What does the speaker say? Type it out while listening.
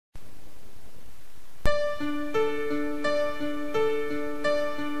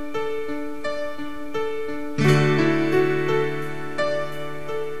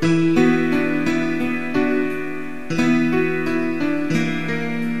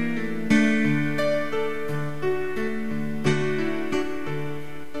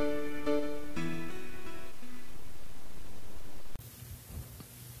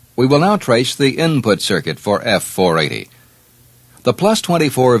We will now trace the input circuit for F480. The plus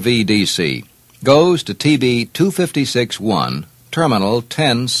 24 VDC goes to TB256-1, terminal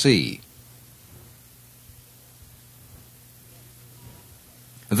 10C.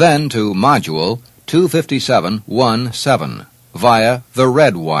 Then to module 257-17 via the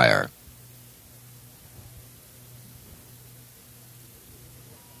red wire.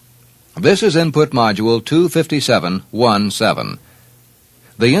 This is input module 257-17.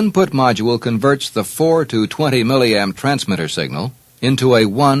 The input module converts the 4 to 20 milliamp transmitter signal into a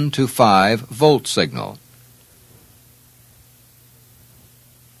 1 to 5 volt signal.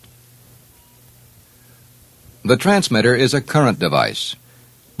 The transmitter is a current device,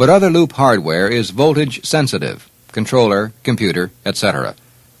 but other loop hardware is voltage sensitive, controller, computer, etc.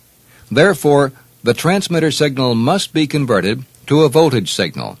 Therefore, the transmitter signal must be converted to a voltage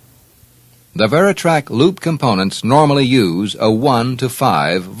signal. The Veritrack loop components normally use a 1 to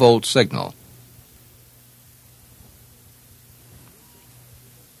 5 volt signal.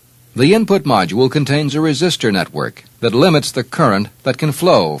 The input module contains a resistor network that limits the current that can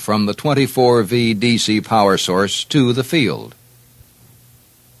flow from the 24V DC power source to the field.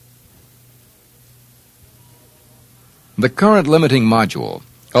 The current limiting module,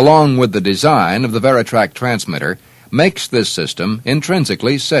 along with the design of the Veritrack transmitter, makes this system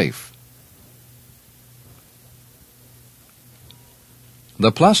intrinsically safe.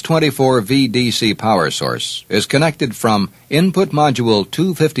 The plus 24 VDC power source is connected from input module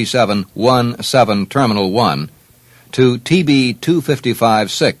 257-17 terminal 1 to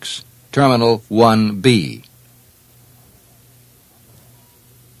TB255-6 terminal 1B.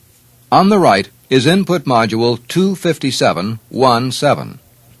 On the right is input module 257-17.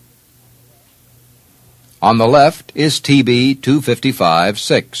 On the left is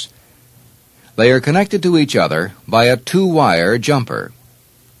TB255-6. They are connected to each other by a 2-wire jumper.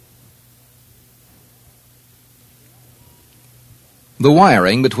 The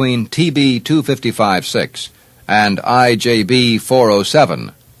wiring between TB255-6 and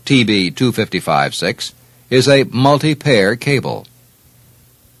IJB407 TB255-6 is a multi-pair cable.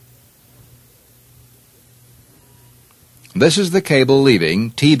 This is the cable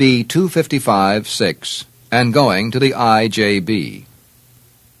leaving TB255-6 and going to the IJB.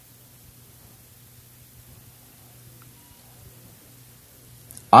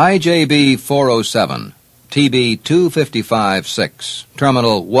 IJB407 TB255-6,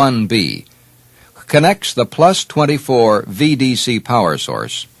 terminal 1B, connects the plus 24 VDC power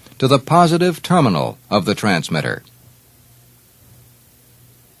source to the positive terminal of the transmitter.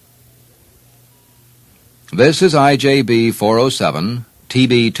 This is IJB407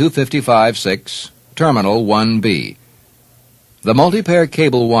 TB255-6, terminal 1B. The multi-pair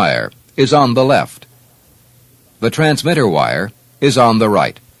cable wire is on the left. The transmitter wire is on the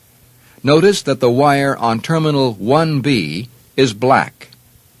right. Notice that the wire on terminal 1B is black.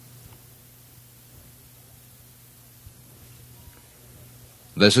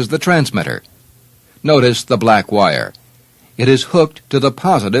 This is the transmitter. Notice the black wire. It is hooked to the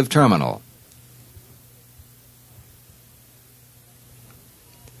positive terminal.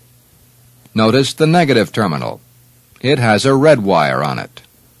 Notice the negative terminal. It has a red wire on it.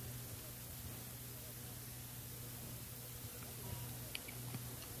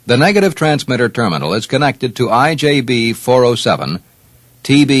 The negative transmitter terminal is connected to IJB407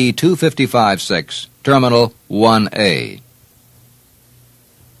 TB255-6 terminal 1A.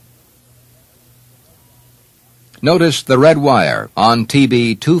 Notice the red wire on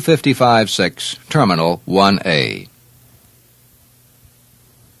TB255-6 terminal 1A.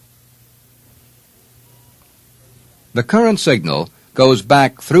 The current signal goes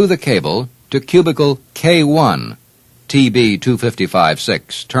back through the cable to cubicle K1,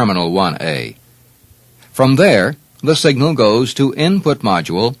 TB255-6, terminal 1A. From there, the signal goes to input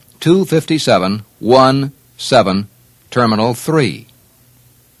module 257-17, terminal 3.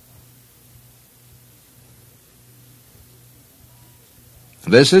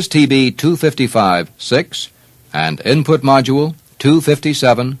 This is TB255-6 and input module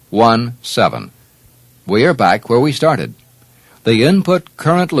 257-17. We are back where we started. The input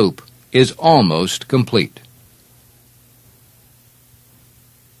current loop is almost complete.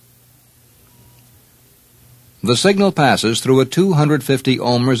 The signal passes through a 250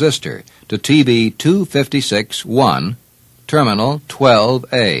 ohm resistor to TB256-1, terminal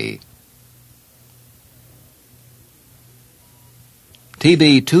 12A.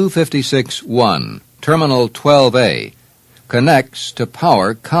 TB256-1, terminal 12A, connects to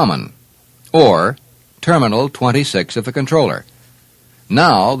power common, or terminal 26 of the controller.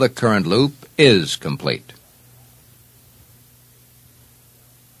 Now the current loop is complete.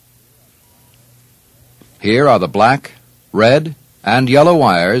 Here are the black, red, and yellow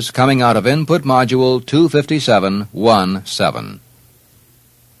wires coming out of input module 25717.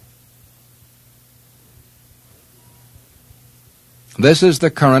 This is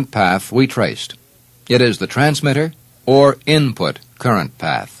the current path we traced. It is the transmitter or input current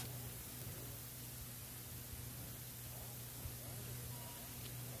path.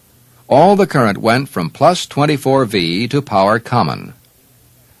 All the current went from plus 24V to power common.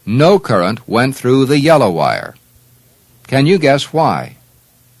 No current went through the yellow wire. Can you guess why?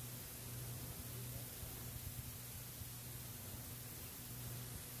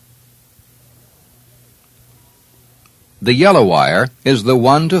 The yellow wire is the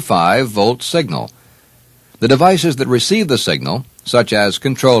 1 to 5 volt signal. The devices that receive the signal, such as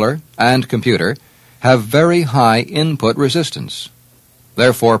controller and computer, have very high input resistance.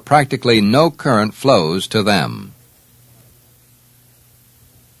 Therefore, practically no current flows to them.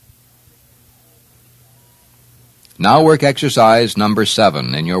 Now work exercise number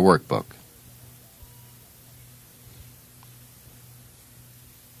 7 in your workbook.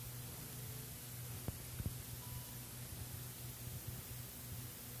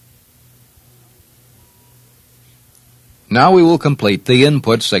 Now we will complete the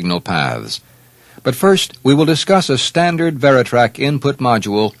input signal paths. But first, we will discuss a standard Veritrack input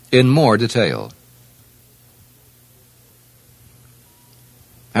module in more detail.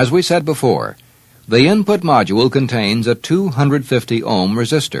 As we said before, the input module contains a 250 ohm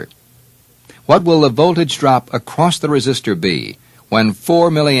resistor. What will the voltage drop across the resistor be when 4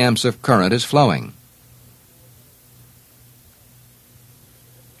 milliamps of current is flowing?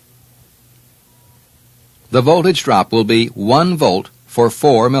 The voltage drop will be 1 volt for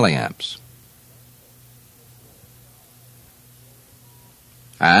 4 milliamps.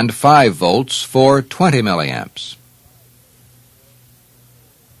 And 5 volts for 20 milliamps.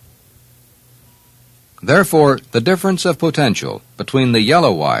 Therefore, the difference of potential between the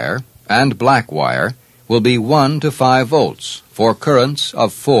yellow wire and black wire will be 1 to 5 volts for currents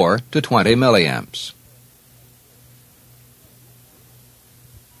of 4 to 20 milliamps.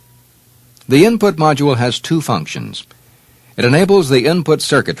 The input module has two functions. It enables the input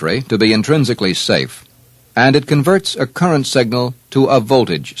circuitry to be intrinsically safe, and it converts a current signal to a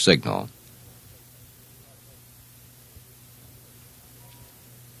voltage signal.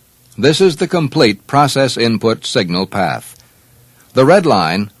 This is the complete process input signal path. The red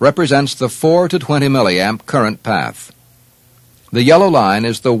line represents the 4 to 20 milliamp current path. The yellow line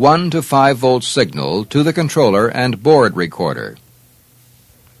is the 1 to 5 volt signal to the controller and board recorder.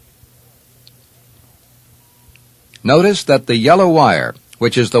 Notice that the yellow wire,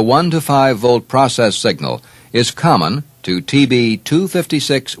 which is the 1 to 5 volt process signal, is common to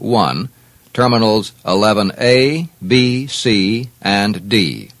TB256-1, terminals 11A, B, C, and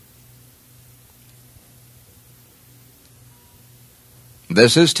D.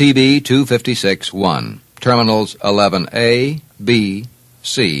 This is TB256-1, terminals 11A, B,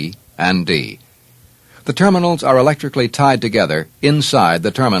 C, and D. The terminals are electrically tied together inside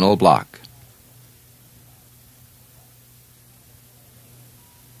the terminal block.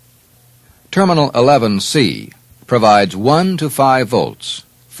 Terminal 11C provides 1 to 5 volts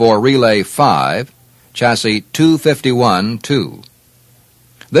for relay 5, chassis 251-2.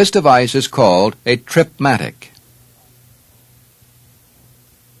 This device is called a tripmatic.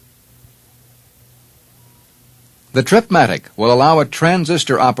 The tripmatic will allow a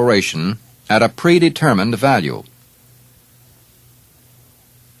transistor operation at a predetermined value.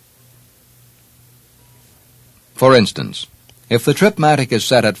 For instance, if the tripmatic is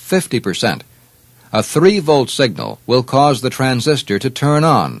set at 50%, a 3-volt signal will cause the transistor to turn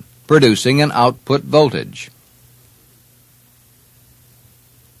on, producing an output voltage.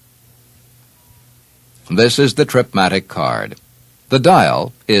 This is the tripmatic card. The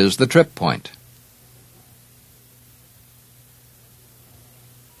dial is the trip point.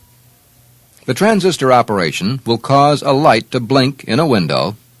 The transistor operation will cause a light to blink in a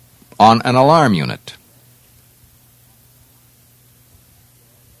window on an alarm unit.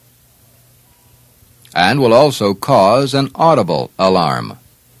 And will also cause an audible alarm.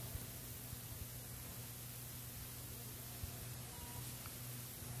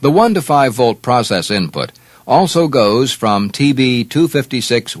 The 1 to 5 volt process input also goes from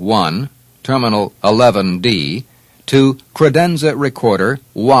TB256-1, terminal 11D, to credenza recorder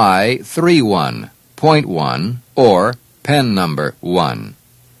Y31.1 or pen number 1.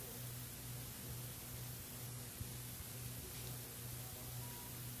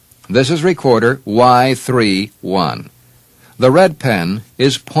 This is recorder Y31. The red pen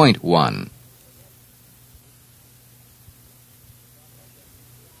is point 1.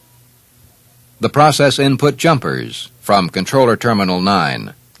 the process input jumpers from controller terminal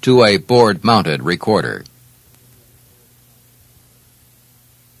 9 to a board-mounted recorder.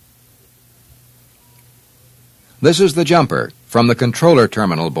 This is the jumper from the controller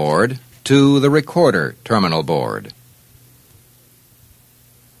terminal board to the recorder terminal board.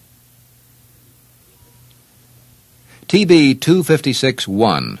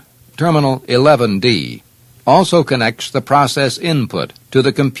 TB256-1, terminal 11D, also connects the process input to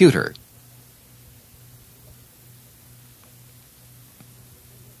the computer.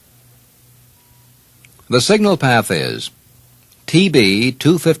 The signal path is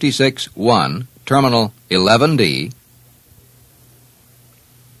TB256-1, terminal 11D,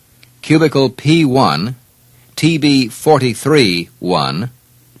 cubicle P1, TB43-1,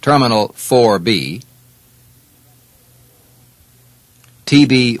 terminal 4B,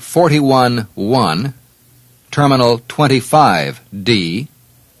 TB41-1, terminal 25D,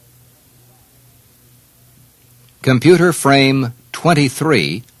 computer frame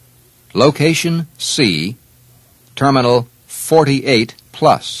 23, location C, terminal 48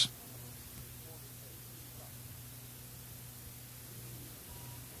 plus.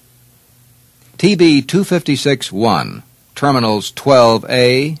 TB256-1, terminals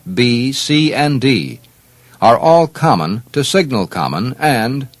 12A, B, C, and D are all common to signal common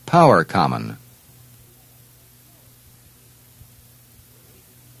and power common.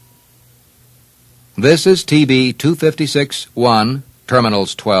 This is TB256-1,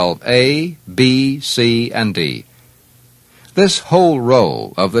 terminals 12A, B, C, and D. This whole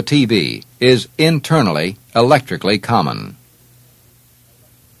row of the TB is internally electrically common.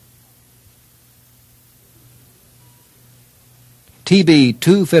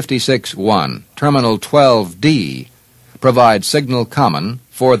 TB256-1, terminal 12D, provides signal common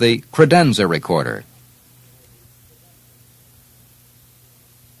for the credenza recorder.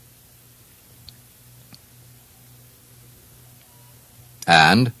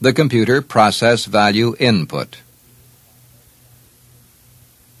 And the computer process value input.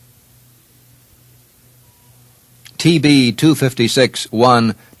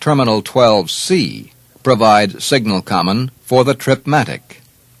 TB256-1, terminal 12C, provides signal common for the tripmatic.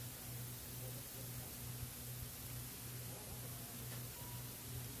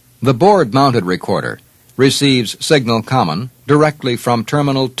 The board-mounted recorder receives signal common directly from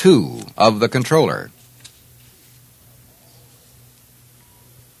terminal 2 of the controller.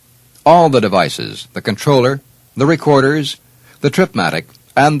 All the devices, the controller, the recorders, the tripmatic,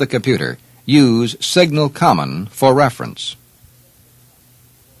 and the computer, use signal common for reference.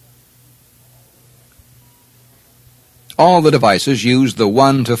 All the devices use the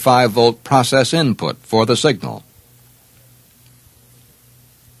 1 to 5 volt process input for the signal.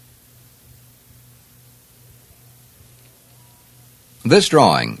 This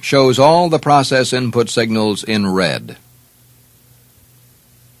drawing shows all the process input signals in red.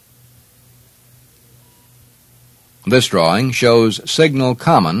 This drawing shows signal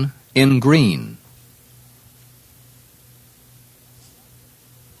common in green.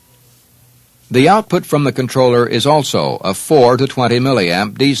 The output from the controller is also a 4 to 20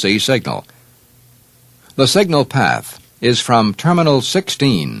 milliamp DC signal. The signal path is from terminal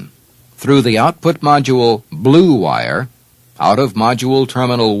 16 through the output module blue wire, out of module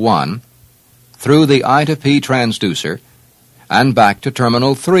terminal 1, through the I to P transducer, and back to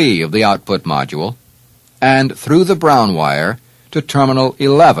terminal 3 of the output module, and through the brown wire to terminal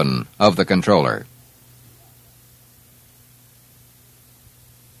 11 of the controller.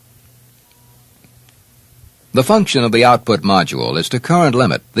 The function of the output module is to current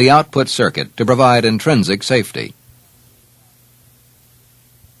limit the output circuit to provide intrinsic safety.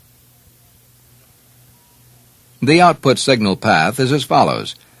 The output signal path is as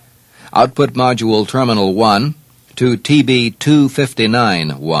follows. Output module terminal 1 to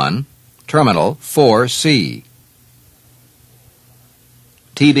TB259-1, terminal 4C.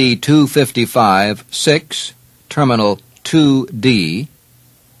 TB255-6, terminal 2D.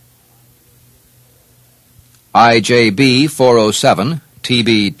 IJB 407,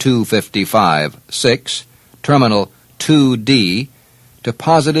 TB255-6, terminal 2D, to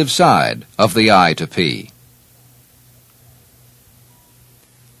positive side of the I to P.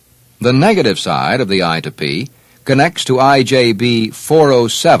 The negative side of the I to P connects to IJB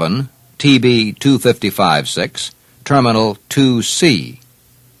 407, TB255-6, terminal 2C.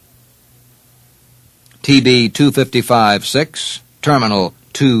 TB255-6, terminal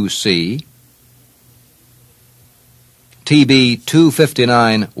 2C.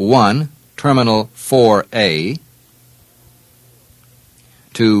 TB259-1, terminal 4A,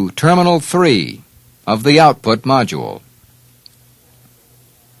 to terminal 3 of the output module.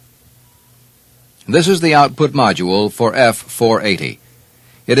 This is the output module for F480.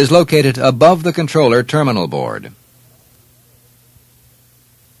 It is located above the controller terminal board.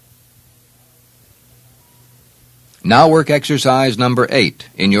 Now work exercise number 8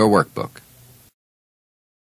 in your workbook.